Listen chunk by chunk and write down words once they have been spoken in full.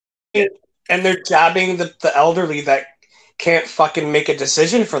and they're jabbing the elderly that can't fucking make a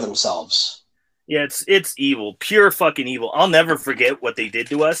decision for themselves. Yeah, it's evil, pure fucking evil. I'll never forget what they did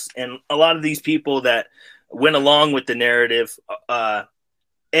to us. And a lot of these people that went along with the narrative,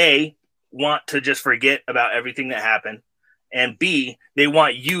 A, want to just forget about everything that happened. And B, they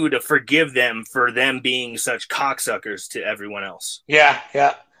want you to forgive them for them being such cocksuckers to everyone else. Yeah,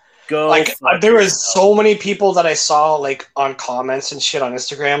 yeah. Go like there was so many people that I saw like on comments and shit on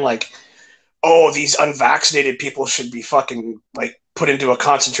Instagram, like, oh, these unvaccinated people should be fucking like put into a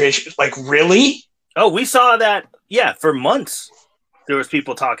concentration. Like, really? Oh, we saw that. Yeah, for months there was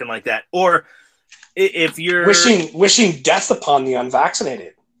people talking like that. Or if you're wishing death upon the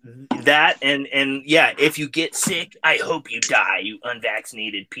unvaccinated. That and yeah, if you get sick, I hope you die, you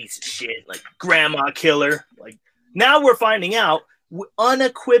unvaccinated piece of shit, like grandma killer. Like, now we're finding out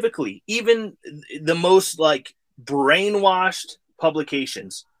unequivocally, even the most like brainwashed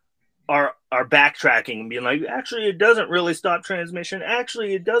publications are backtracking and being like, actually, it doesn't really stop transmission.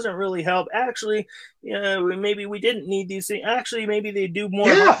 Actually, it doesn't really help. Actually, maybe we didn't need these things. Actually, maybe they do more.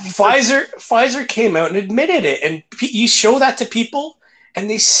 Yeah, Pfizer came out and admitted it, and you show that to people, and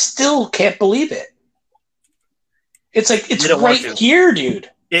they still can't believe it. It's like, it's right here,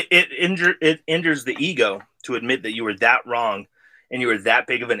 dude. It injures the ego to admit that you were that wrong and you were that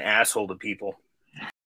big of an asshole to people.